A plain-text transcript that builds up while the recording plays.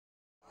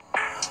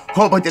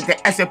Hope that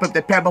the essence of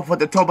the pepper for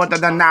the total of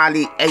the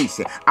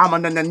annihilation. I'm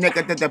on the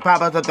nigga that the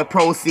power of the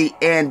proceed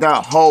in the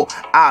whole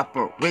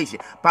operation.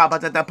 Papa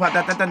to the part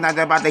of the night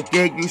about to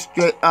get you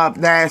straight up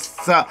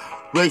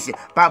laceration.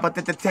 Papa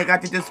to the take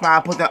out to the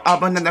spot, put the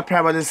oven in the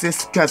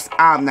paralysis, cause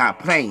I'm not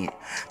playing.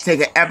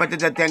 Take an effort to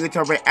the damage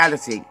to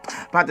reality.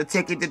 About to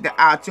take it to the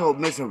out your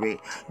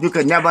misery. You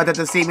can never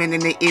see me in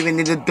the even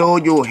in the door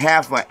you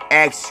have an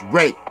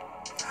X-ray.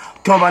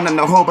 Told on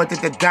the whole but to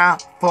the down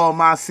for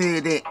my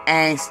city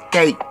and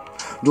state.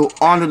 New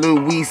Orleans,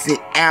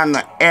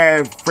 Louisiana,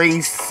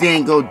 every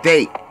single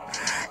day.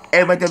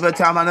 Every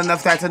time I'm on the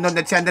facts and on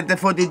the channel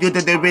before you do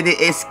to really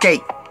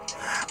escape.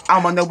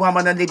 I'm on the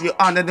woman to leave you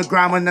under the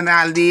ground and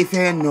I leave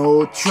here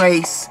no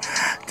trace.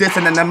 This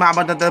and the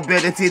mama of the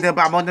ability, the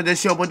bomb under the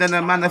show, but then the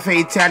amount of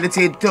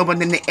fatality, double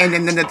in the end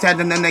and the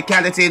talent and the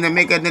quality and the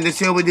maker in the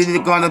show, it's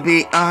gonna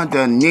be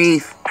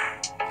underneath.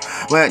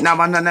 Well, now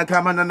I'm not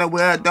coming on the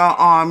world, the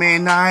army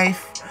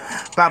knife.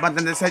 Baba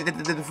then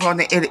decided to the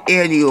front of the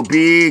air, you'll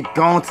be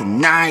gone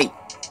tonight.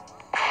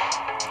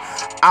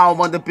 I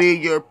want to be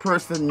your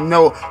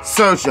personal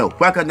Souljah.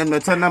 Welcome to the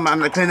turn them, I'm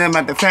the clean them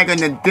at the fact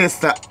and this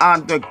the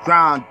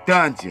underground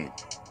dungeon.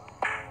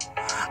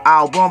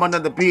 I want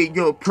to be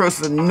your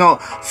personal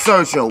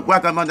Souljah.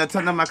 Welcome on the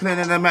turn them, I'm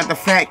cleaning them at the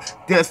fact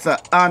this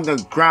the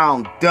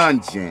underground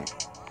dungeon.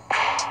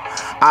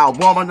 I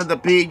want to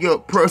be your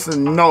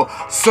personal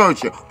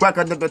Souljah.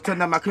 Welcome to the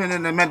turn of my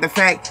cleaning and matter of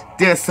fact,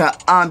 this an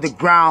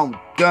underground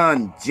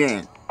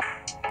dungeon.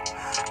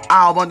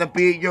 I want to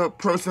be your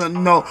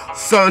personal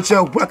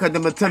Souljah. Welcome to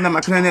the turn of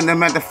my cleaning and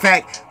matter of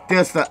fact,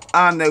 this an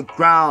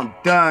underground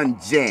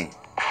dungeon.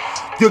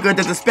 You get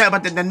the spell,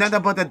 but then another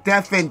but the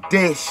death and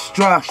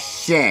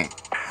destruction.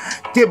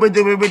 People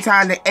do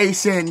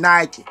retaliation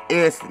like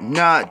it's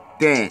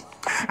nothing.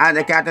 I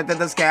got to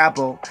the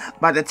scalpel,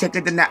 but the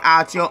ticket in the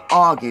out your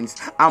organs.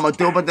 I'ma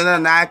do it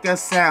like a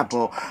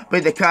sample,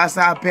 but because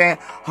I've been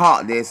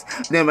heartless,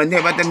 never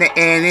than the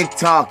any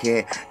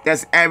talking.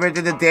 That's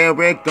everything the day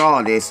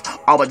regardless.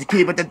 Always to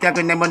keep it the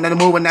devil, never the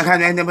move and the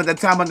hand, and never the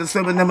time of the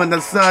swimming, never the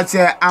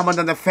Souljah. I'm one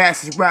of the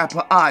fastest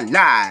rapper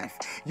alive.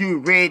 You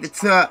ready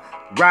to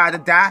ride or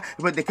die?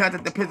 With the cut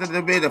of the pistol,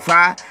 the real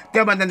fire.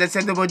 Then on the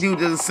center for you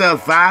to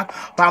survive.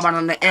 Bomb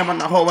on the aim on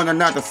the whole on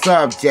another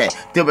subject.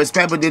 The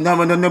respect with the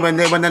number,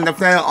 and the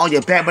flare on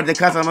your back, but the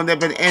customer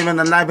never aim on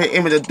the life, but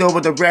aim with the door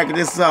with the record.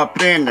 It's up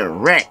in the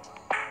wreck.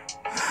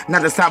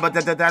 Not the stop, but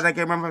the I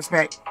can remember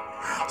respect.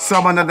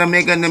 Someone of the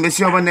making them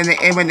showing in the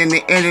aiming and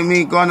the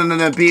enemy going on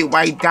the beat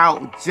wiped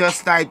out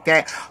just like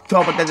that.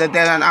 Talk about the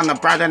dead on the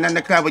brother and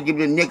the club. You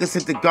the niggas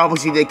hit the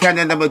garbage, they can't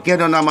never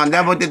get on my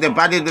level. Did the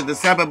body to the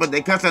seven, but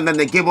they cuss and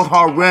they give a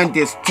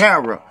horrendous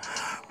terror.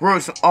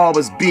 Words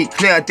always be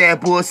clear, that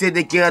bullshit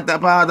to get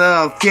up out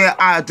of fear.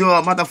 I do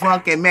a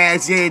motherfucking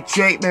magic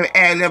trick, maybe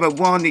every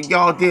one of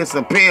y'all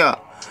disappear.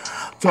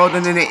 Told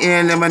them in the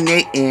end,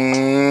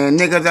 eliminating.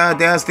 Niggas out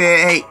there still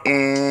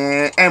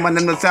hating. And when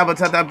the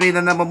sabotage, I be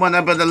the number one,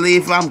 I better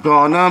leave, I'm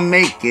gonna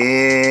make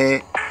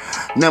it.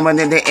 Number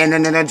in the end,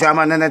 and then the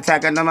drama, and the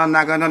attack, and I'm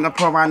not gonna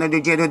pro around to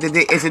get into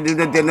the issue, do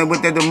the dinner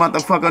with the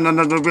motherfucker on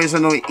the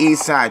original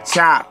East Side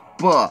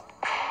chopper.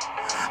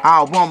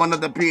 I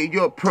want to be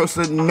your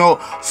personal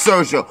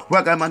Souljah.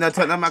 Welcome on the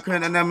turn of my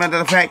clean, and matter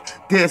of fact,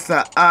 this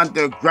an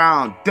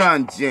underground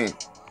dungeon.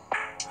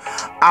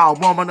 I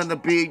want to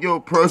be your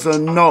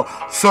personal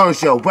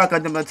Souljah.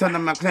 Welcome to the turn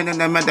of my clean,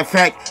 and matter of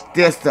fact,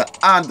 this the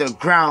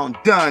underground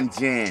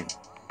dungeon.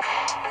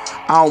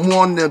 I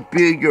want to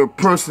be your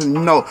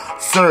personal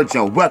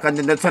Souljah. Welcome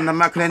to the turn of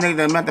my clean,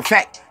 and matter of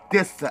fact,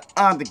 this the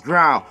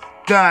underground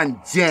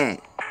dungeon.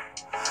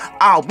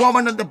 I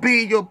want to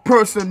be your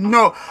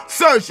personal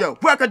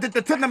Souljah. Welcome to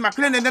the turn of my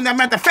clinic, and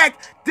matter of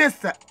fact, this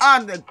the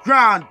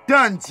underground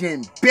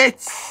dungeon,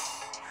 bitch.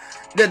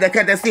 That I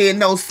can't see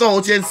no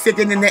soldiers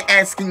sitting in the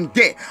asking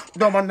get.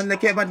 Don't want to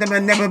care about them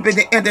and never been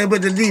the end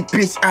with the lead,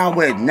 bitch. I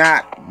would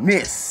not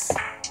miss.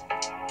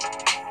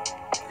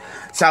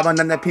 Chopping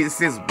on the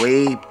pieces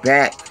way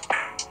back.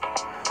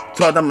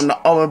 Told them on the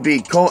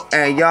overbeat coat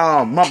and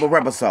y'all mumble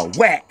rappers are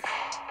whack.